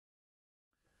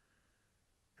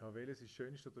Ja, welches ist das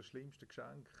schönste oder das schlimmste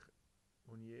Geschenk,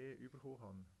 das ich je bekommen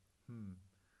habe? Hm.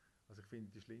 Also ich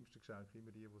finde die schlimmsten Geschenke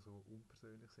immer die so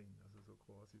unpersönlich sind. Also so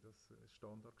quasi das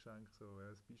Standardgeschenk, so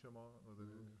ein Pyjama oder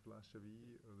eine Flasche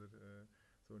Wein oder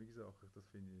solche Sachen, das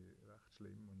finde ich recht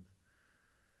schlimm. Und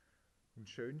das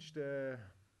Schönste,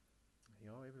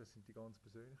 ja eben, das sind die ganz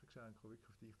persönlichen Geschenke, die wirklich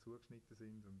auf dich zugeschnitten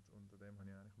sind und an dem habe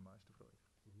ich eigentlich am meisten Freude.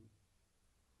 Mhm.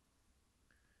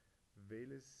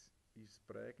 Welches war das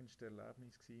prägendste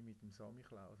Erlebnis mit dem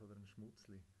Samichlaus oder dem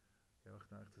Schmutzli? Ja, ich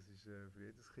denke, das ist für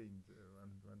jedes Kind,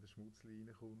 wenn der Schmutzli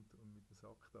reinkommt und mit dem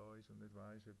Sack da ist und nicht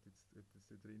weiss, ob du jetzt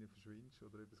da drinnen verschwindest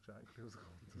oder ob das Geschenk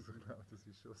rauskommt. Also ich glaube, das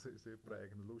ist schon sehr, sehr Ja,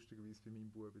 prägend. Lustigerweise bei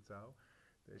meinem Bub jetzt auch.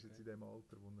 Der ist jetzt okay. in dem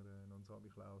Alter, wo er noch an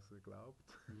Samichlaus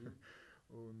glaubt. Mhm.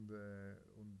 Und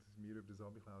wir über den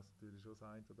Samichlaus natürlich schon das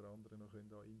eine oder andere noch können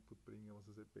da Input bringen, was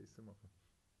er besser machen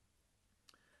sollte.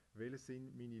 Welches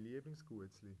sind meine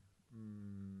Lieblingsgutzli?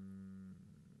 Mm,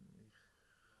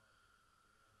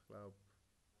 ich glaube,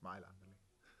 Mailänderli.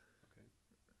 Okay.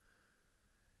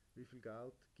 Wie viel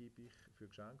Geld gebe ich für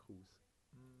Geschenke aus?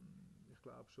 Ich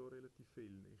glaube schon relativ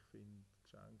viel. Ich finde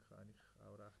Geschenke eigentlich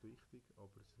auch recht wichtig,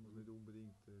 aber es muss Mhm. nicht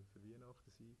unbedingt für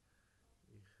Weihnachten sein.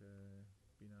 Ich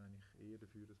bin eigentlich eher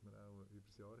dafür, dass man auch über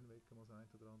das Jahr hinweg mal das ein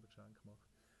oder andere Geschenk macht.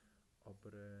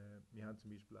 Aber wir haben zum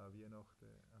Beispiel auch Weihnachten,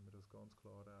 haben wir das ganz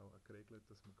klar auch geregelt,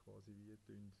 dass wir quasi wie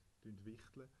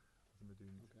wichteln. Also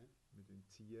Okay. wir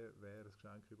ziehen, wer ein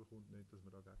Geschenk bekommt, nicht, dass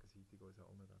wir da gegenseitig uns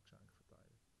allen ein Geschenk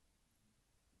verteilen.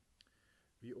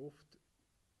 Wie oft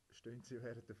stehen Sie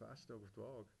während der Festtage auf die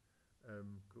Waage?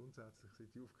 Grundsätzlich,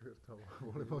 seit ich aufgehört habe,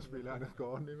 Volleyball spielen eigentlich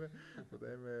gar nicht mehr. Von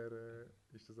dem her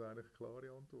ist das eigentlich eine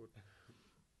klare Antwort.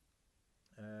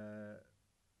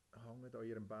 Hängen an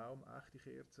Ihrem Baum echte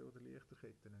Kerzen oder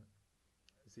Lichterketten?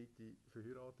 Seit ich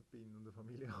verheiratet bin und eine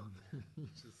Familie habe,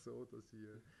 ist es so, dass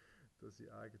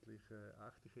ich eigentlich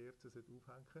echte Kerzen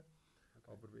aufhängen sollte. Okay.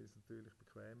 Aber weil es natürlich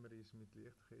bequemer ist, mit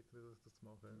Lichterketten das zu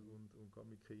machen Mhm. und gerade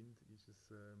mit Kind ist es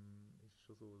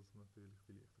schon so, dass man natürlich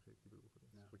die Lichterkette braucht. Das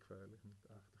ist ein Ja. bisschen gefährlich mit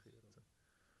Ja, echten das ist so. Kerzen.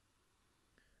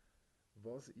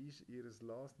 Was ist Ihr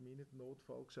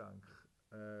Last-Minute-Notfallgeschenk?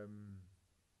 Habe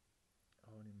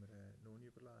ich mir noch nie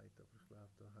überlegt, aber ich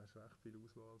glaube, da hast du recht viel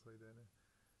Auswahl so in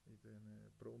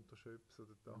den Pronto-Shops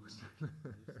oder Mhm. Tankstellen.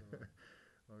 Das ist so, ja.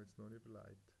 Habe ich jetzt noch nicht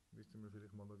überlegt. Müsste mir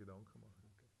vielleicht mal noch Gedanken machen.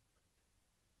 Okay.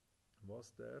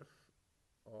 Was darf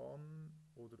an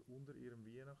oder unter Ihrem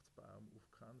Weihnachtsbaum auf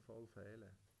keinen Fall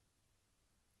fehlen?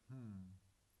 Hm,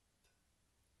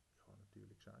 ja,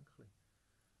 natürlich Geschenke.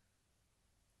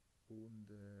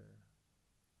 Und,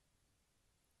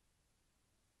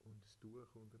 und das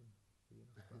Tuch unter dem Ja,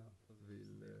 Weihnachtsbaum. das ist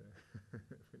Weil,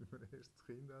 wichtig. weil man erst das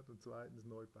Kind hat und zweitens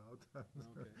neu gebaut hat.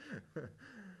 Okay.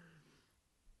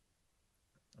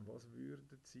 Was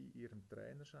würden Sie Ihrem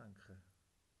Trainer schenken?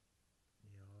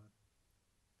 Ja,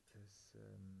 das,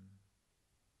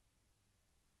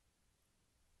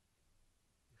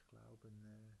 ich glaube,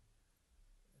 ein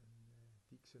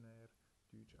Diktionär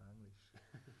Deutsch-Englisch.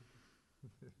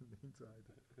 Ein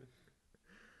Insider.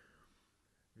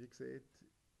 Wie sieht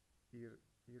Ihr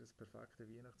perfektes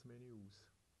Weihnachtsmenü aus?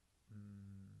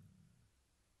 Mm,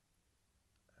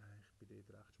 ich bin dort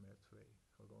recht schmerzfrei.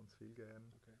 Ich habe ganz viel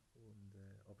gern. Okay.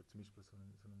 Aber zum Beispiel so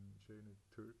einen schönen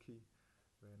Turkey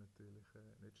wäre natürlich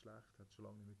nicht schlecht. Hat es schon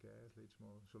lange nicht mehr gegeben. Das letzte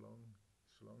Mal, schon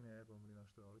lange her, als wir in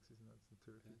Australien waren, hat es einen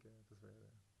Turkey Okay. gegeben. Das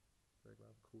wäre glaube ich,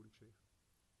 eine coole Geschichte.